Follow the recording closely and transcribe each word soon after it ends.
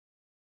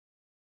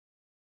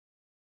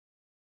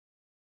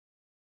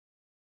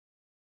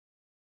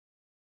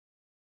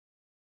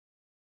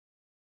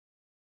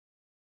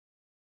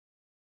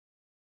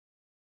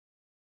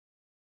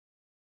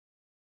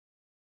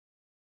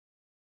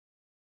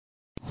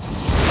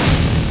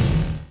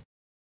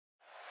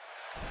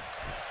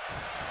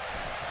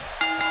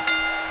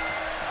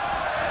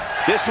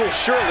This will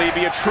surely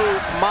be a true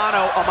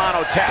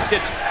mano-a-mano test.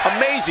 It's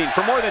amazing.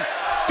 For more than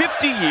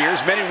 50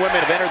 years, men and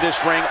women have entered this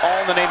ring all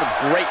in the name of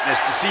greatness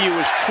to see who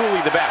is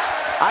truly the best.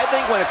 I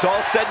think when it's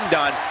all said and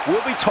done,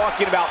 we'll be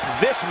talking about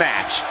this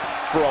match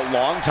for a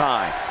long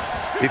time.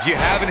 If you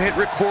haven't hit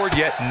record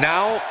yet,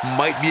 now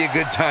might be a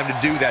good time to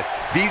do that.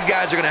 These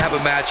guys are going to have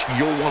a match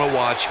you'll want to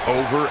watch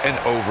over and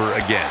over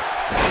again.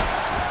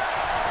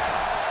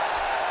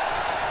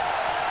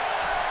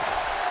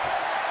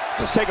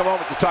 Let's take a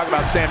moment to talk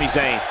about Sami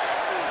Zayn.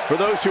 For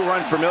those who are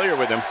unfamiliar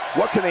with him,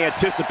 what can they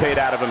anticipate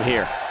out of him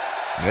here?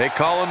 They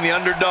call him the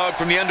underdog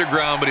from the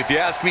underground, but if you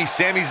ask me,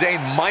 Sami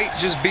Zayn might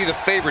just be the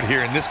favorite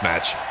here in this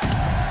match.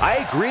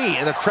 I agree,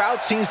 and the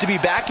crowd seems to be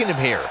backing him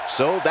here,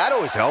 so that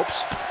always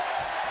helps.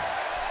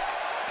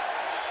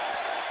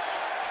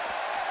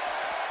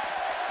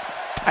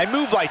 A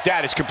move like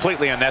that is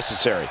completely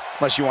unnecessary,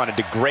 unless you want to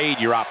degrade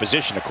your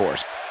opposition, of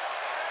course.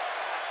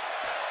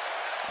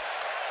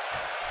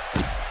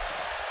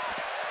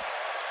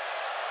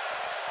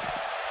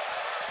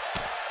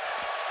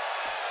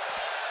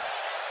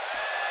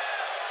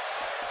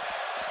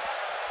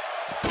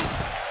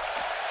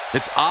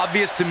 It's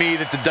obvious to me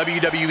that the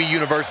WWE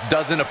Universe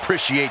doesn't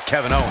appreciate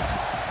Kevin Owens.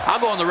 I'll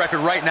go on the record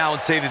right now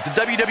and say that the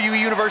WWE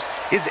Universe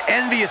is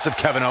envious of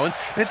Kevin Owens,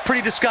 and it's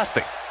pretty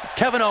disgusting.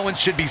 Kevin Owens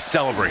should be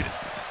celebrated.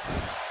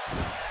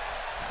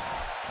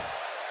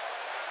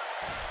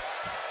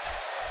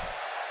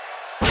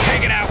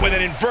 Taken out with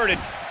an inverted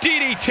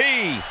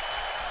DDT.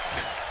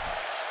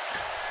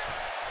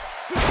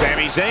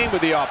 Sami Zayn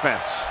with the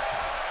offense.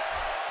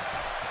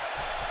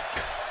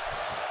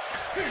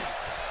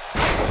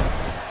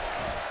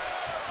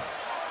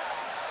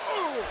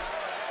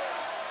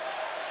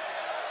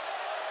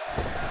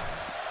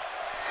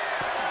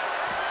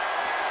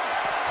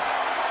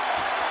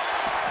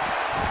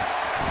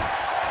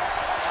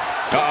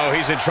 Uh-oh,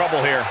 he's in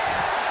trouble here.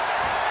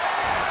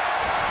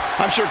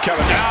 I'm sure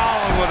Kevin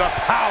Down with a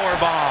power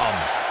bomb.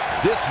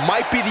 This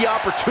might be the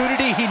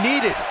opportunity he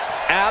needed.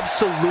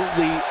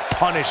 Absolutely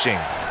punishing.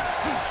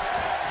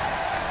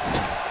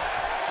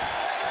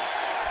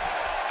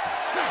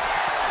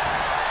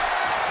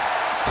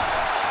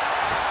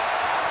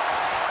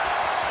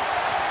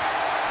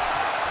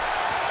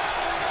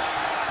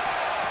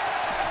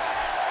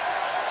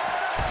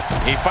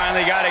 He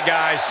finally got it,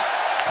 guys.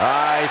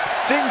 I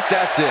think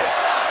that's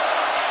it.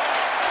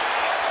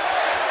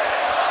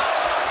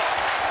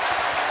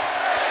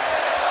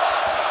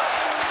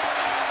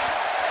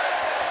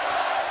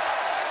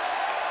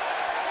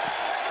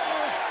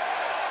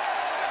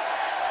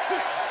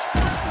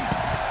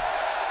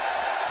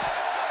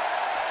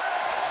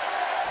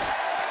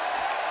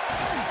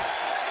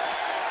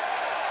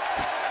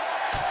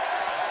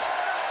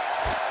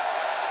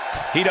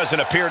 He doesn't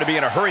appear to be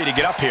in a hurry to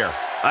get up here.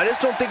 I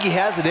just don't think he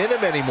has it in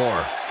him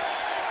anymore.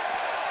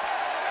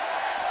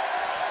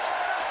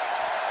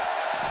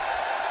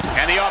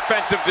 And the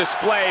offensive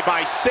display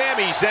by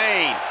Sami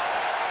Zayn.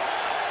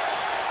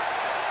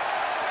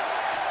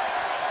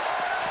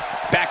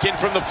 Back in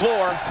from the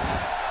floor.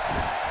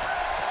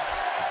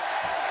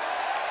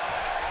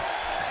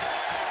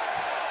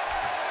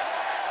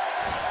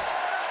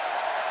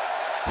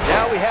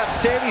 Now we have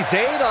Sami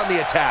Zayn on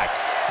the attack.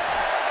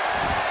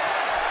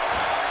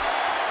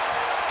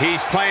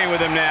 He's playing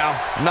with him now.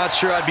 I'm not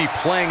sure I'd be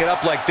playing it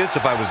up like this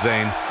if I was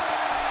Zayn.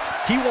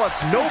 He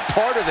wants no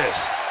part of this.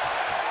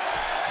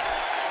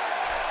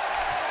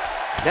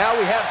 Now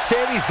we have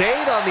Sami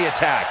Zayn on the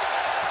attack.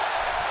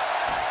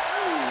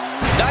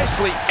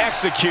 Nicely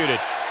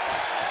executed.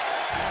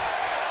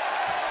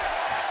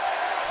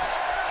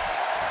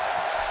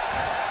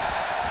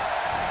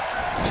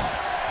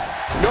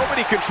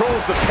 Nobody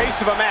controls the pace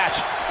of a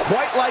match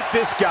quite like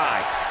this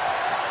guy.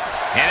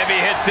 And if he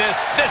hits this,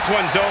 this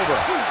one's over.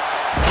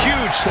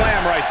 Huge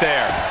slam right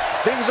there.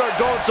 Things aren't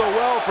going so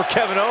well for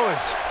Kevin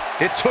Owens.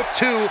 It took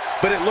two,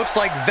 but it looks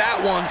like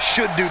that one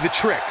should do the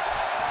trick.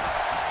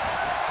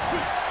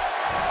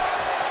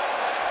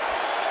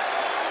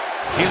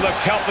 He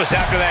looks helpless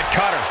after that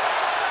cutter.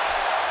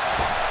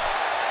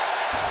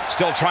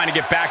 Still trying to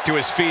get back to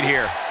his feet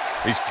here.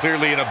 He's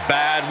clearly in a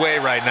bad way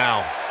right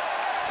now.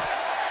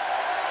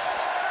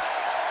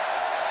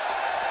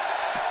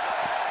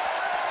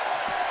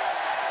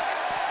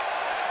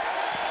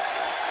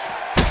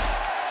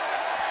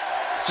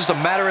 Just a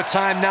matter of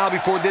time now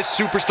before this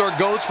superstar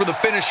goes for the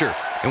finisher.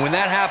 And when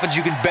that happens,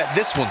 you can bet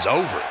this one's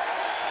over.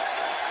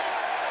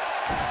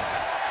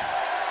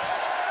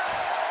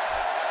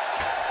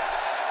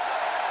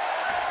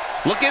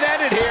 Looking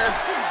at it here.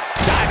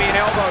 Diving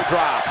elbow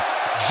drop.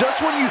 Just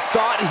when you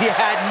thought he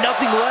had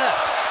nothing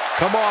left.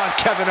 Come on,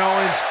 Kevin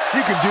Owens.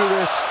 You can do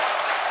this.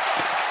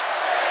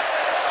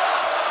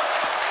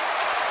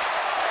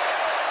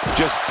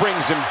 Just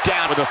brings him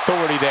down with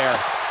authority there.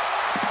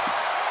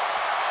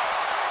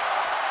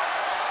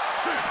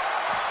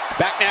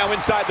 Back now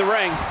inside the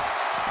ring.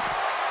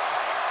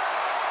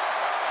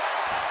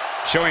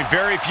 Showing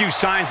very few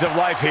signs of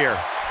life here.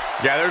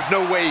 Yeah, there's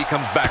no way he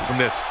comes back from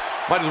this.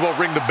 Might as well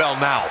ring the bell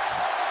now.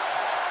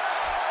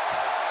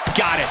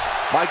 got it.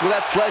 Michael,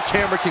 that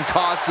sledgehammer can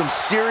cause some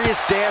serious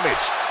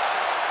damage.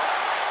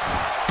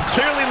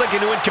 Clearly looking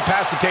to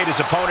incapacitate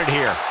his opponent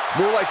here.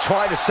 More like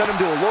trying to send him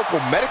to a local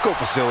medical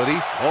facility.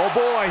 Oh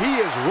boy, he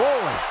is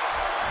rolling.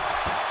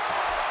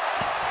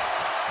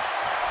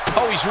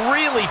 Oh, he's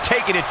really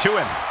taking it to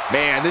him.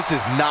 Man, this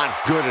is not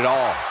good at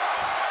all.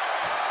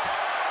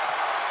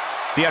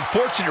 The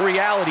unfortunate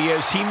reality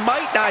is he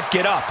might not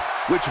get up.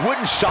 Which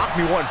wouldn't shock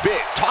me one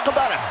bit. Talk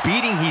about a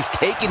beating he's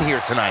taken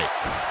here tonight.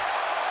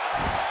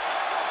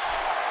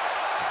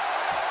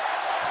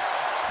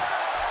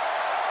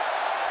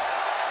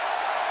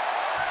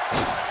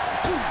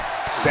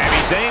 Sami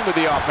Zayn with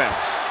the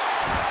offense.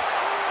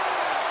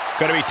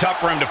 Going to be tough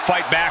for him to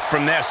fight back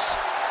from this.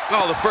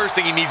 Oh, the first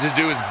thing he needs to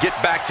do is get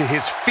back to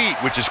his feet,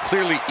 which is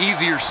clearly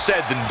easier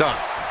said than done.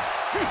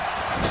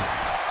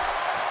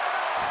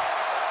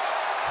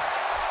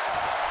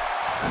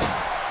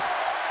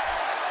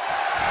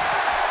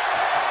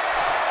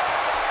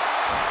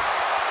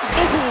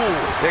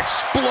 Ooh,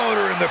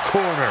 exploder in the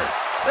corner.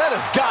 That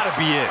has got to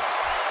be it.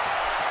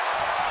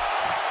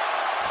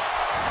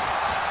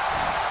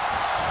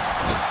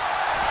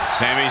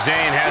 Sami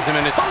Zayn has him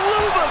in it.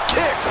 Haluva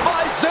kick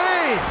by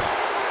Zayn.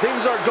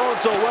 Things aren't going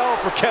so well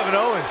for Kevin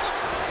Owens.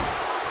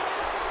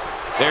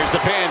 There's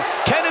the pin.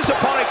 Can his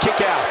opponent kick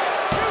out?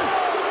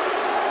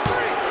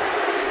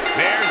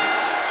 There's...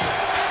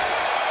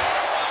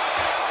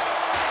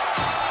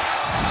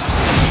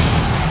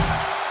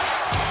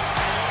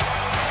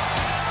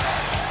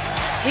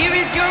 Here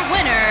is your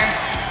winner,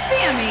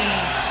 Sami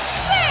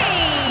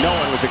Zayn. No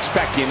one was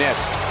expecting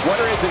this. What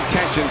are his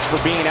intentions for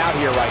being out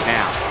here right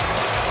now?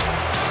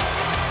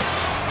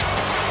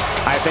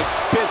 I think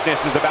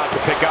business is about to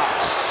pick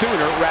up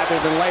sooner rather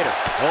than later.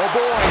 Oh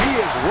boy, he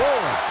is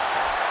rolling.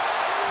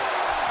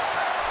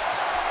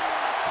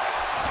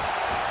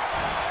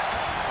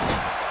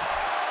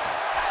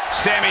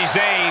 Sami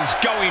Zayn's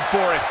going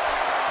for it.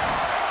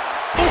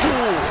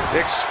 Ooh,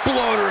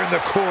 exploder in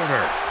the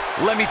corner.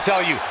 Let me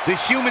tell you, the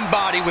human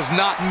body was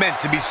not meant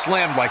to be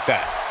slammed like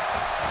that.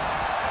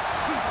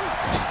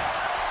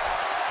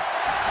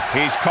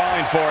 He's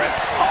calling for it.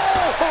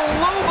 Oh,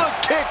 Haluva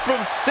kick from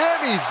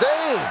Sami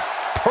Zayn.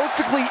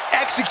 Perfectly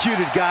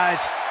executed,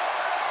 guys.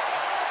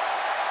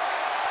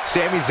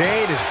 Sami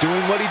Zayn is doing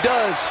what he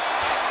does.